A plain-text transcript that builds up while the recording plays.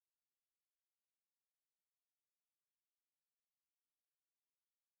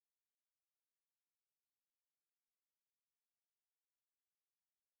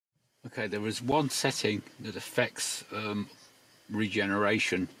Okay, there is one setting that affects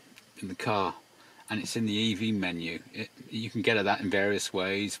regeneration in the car, and it's in the EV menu. You can get at that in various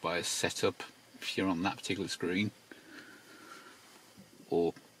ways via setup if you're on that particular screen,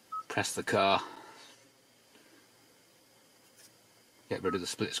 or press the car, get rid of the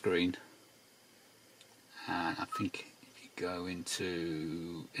split screen, and I think if you go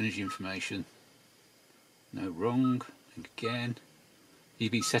into energy information, no, wrong, think again,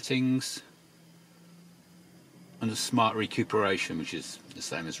 EV settings, under smart recuperation, which is the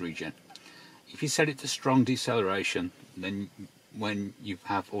same as regen. If you set it to strong deceleration, then when you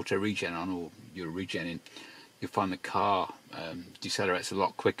have auto regen on or you're regenning, you'll find the car decelerates a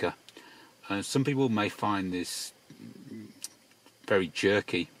lot quicker. Some people may find this very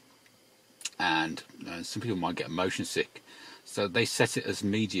jerky, and some people might get motion sick, so they set it as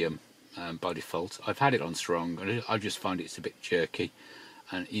medium by default. I've had it on strong and I just find it's a bit jerky,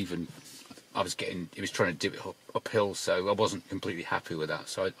 and even it was trying to do it uphill, so I wasn't completely happy with that.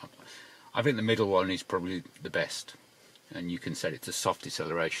 So I think the middle one is probably the best, and you can set it to soft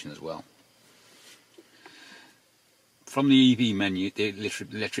deceleration as well. From the EV menu, the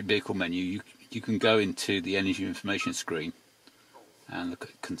electric vehicle menu, you can go into the energy information screen and look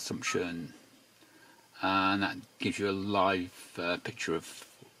at consumption, and that gives you a live picture of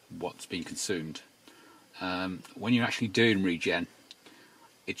what's being consumed. When you're actually doing regen,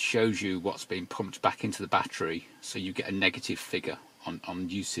 it shows you what's being pumped back into the battery, so you get a negative figure on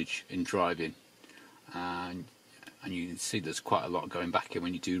usage in driving, and you can see there's quite a lot going back in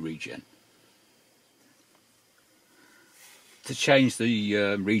when you do regen. To change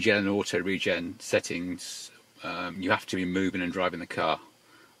the regen and auto regen settings, you have to be moving and driving the car,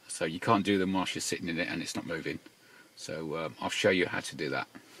 so you can't do them whilst you're sitting in it and it's not moving. So I'll show you how to do that.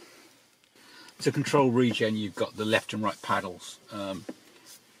 To control regen, you've got the left and right paddles.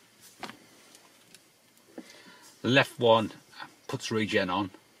 The left one puts regen on,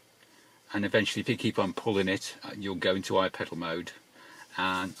 and eventually if you keep on pulling it, you'll go into iPedal mode,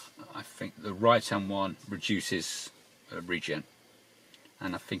 and I think the right hand one reduces regen,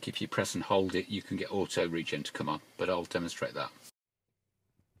 and I think if you press and hold it you can get auto regen to come on, but I'll demonstrate that.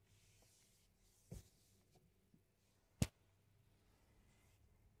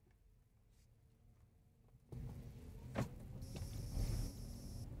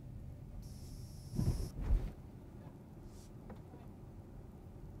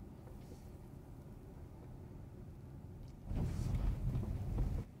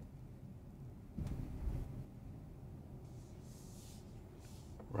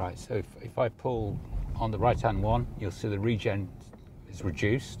 Right, so if I pull on the right hand one, you'll see the regen is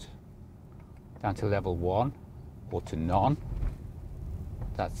reduced down to level 1 or to none.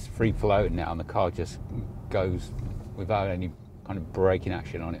 That's free flow now, and the car just goes without any kind of braking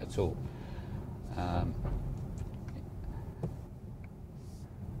action on it at all. I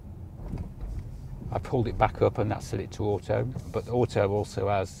pulled it back up and that set it to auto, but auto also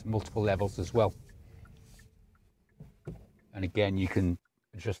has multiple levels as well. And again, you can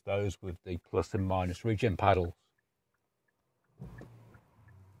adjust those with the plus and minus regen paddles.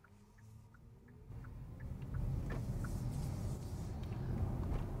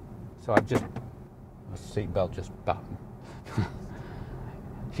 So I've just, my seatbelt just button.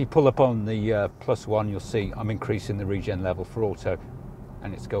 If you pull up on the plus one, you'll see I'm increasing the regen level for auto,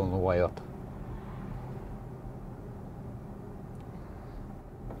 and it's going all the way up.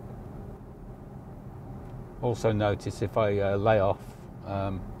 Also notice if I lay off,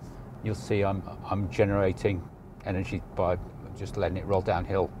 you'll see I'm generating energy by just letting it roll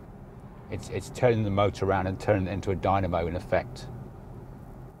downhill. It's turning the motor around and turning it into a dynamo in effect.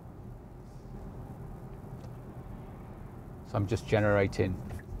 So I'm just generating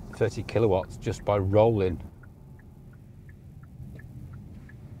 30 kilowatts just by rolling.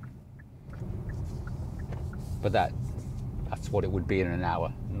 But that's what it would be in an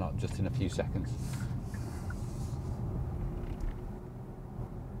hour, not just in a few seconds.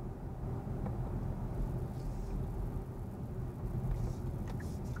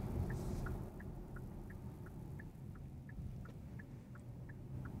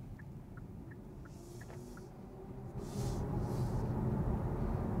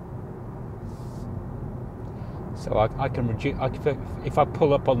 So I can reduce. If I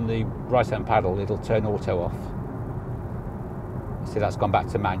pull up on the right-hand paddle, it'll turn auto off. See, that's gone back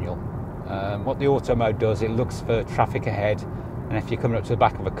to manual. What the auto mode does, it looks for traffic ahead, and if you're coming up to the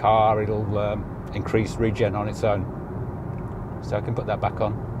back of a car, it'll increase regen on its own. So I can put that back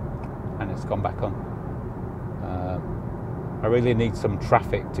on, and it's gone back on. I really need some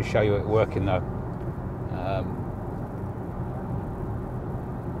traffic to show you it working though.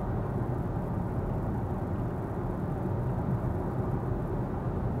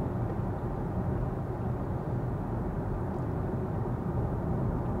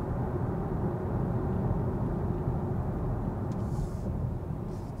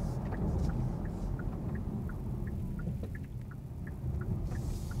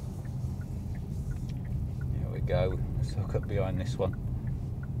 we go. Let's look up behind this one.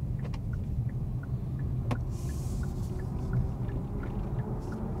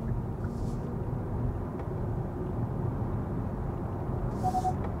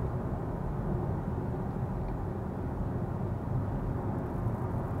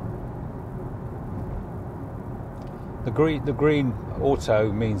 The green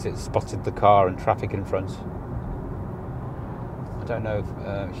auto means it's spotted the car and traffic in front. I don't know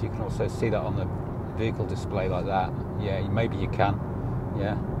if you can also see that on the vehicle display like that. Yeah, maybe you can.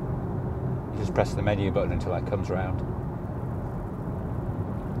 Yeah, you just press the menu button until that comes round.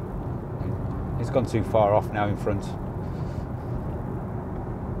 It's gone too far off now in front.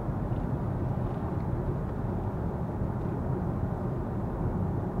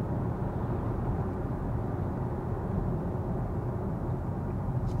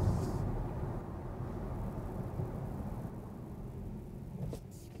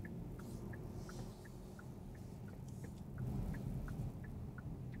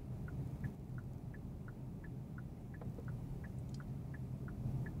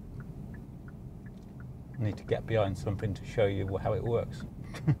 Need to get behind something to show you how it works.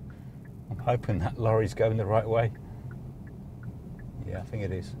 I'm hoping that lorry's going the right way. Yeah, I think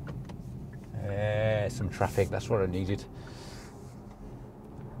it is. Some traffic, that's what I needed.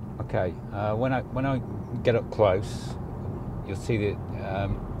 Okay, when I get up close, you'll see that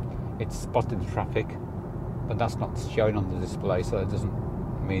it's spotted the traffic, but that's not showing on the display, so that doesn't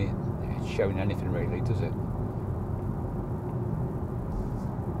mean it's showing anything really, does it?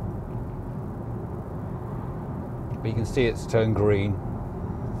 But you can see it's turned green.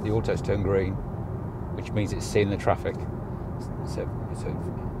 The auto's turned green, which means it's seeing the traffic. So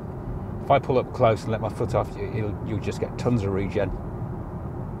if I pull up close and let my foot off, you'll just get tons of regen,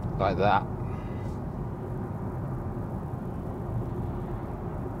 like that.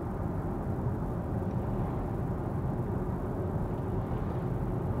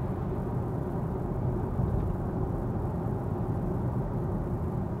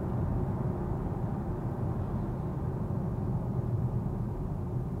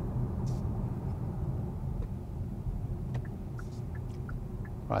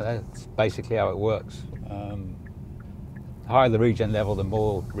 Right, that's basically how it works. The higher the regen level, the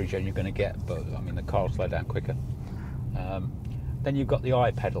more regen you're going to get, but I mean the car will slow down quicker. Then you've got the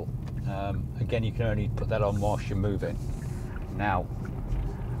iPedal. Again, you can only put that on whilst you're moving. Now,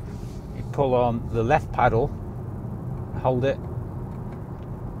 you pull on the left paddle, hold it,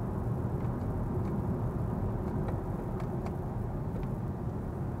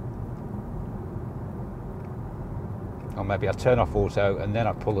 or maybe I turn off auto and then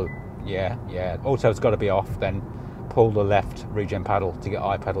I pull the, yeah, auto's got to be off, then pull the left regen paddle to get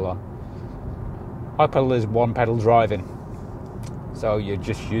iPedal on. iPedal is one pedal driving, so you're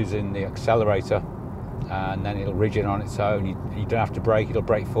just using the accelerator and then it'll regen on its own. You don't have to brake, it'll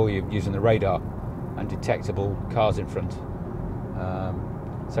brake for you using the radar and detectable cars in front.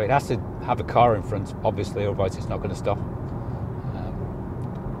 So it has to have a car in front, obviously, otherwise it's not going to stop.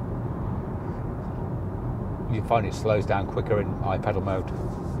 You find it slows down quicker in iPedal mode.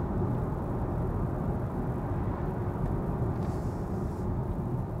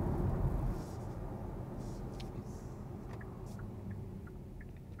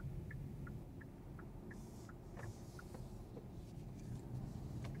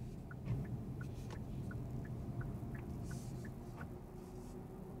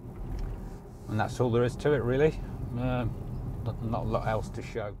 And that's all there is to it, really. Not a lot else to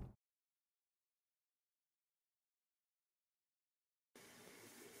show.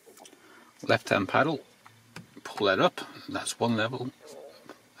 Left hand paddle, pull that up, that's one level,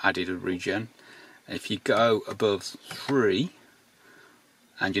 added a regen. And if you go above 3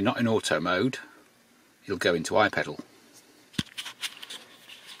 and you're not in auto mode, you'll go into iPedal.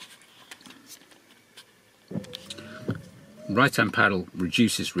 Right hand paddle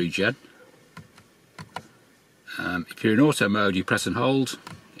reduces regen. If you're in auto mode, you press and hold,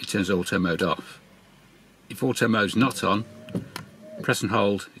 it turns auto mode off. If auto mode's not on, press and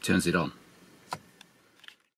hold, it turns it on.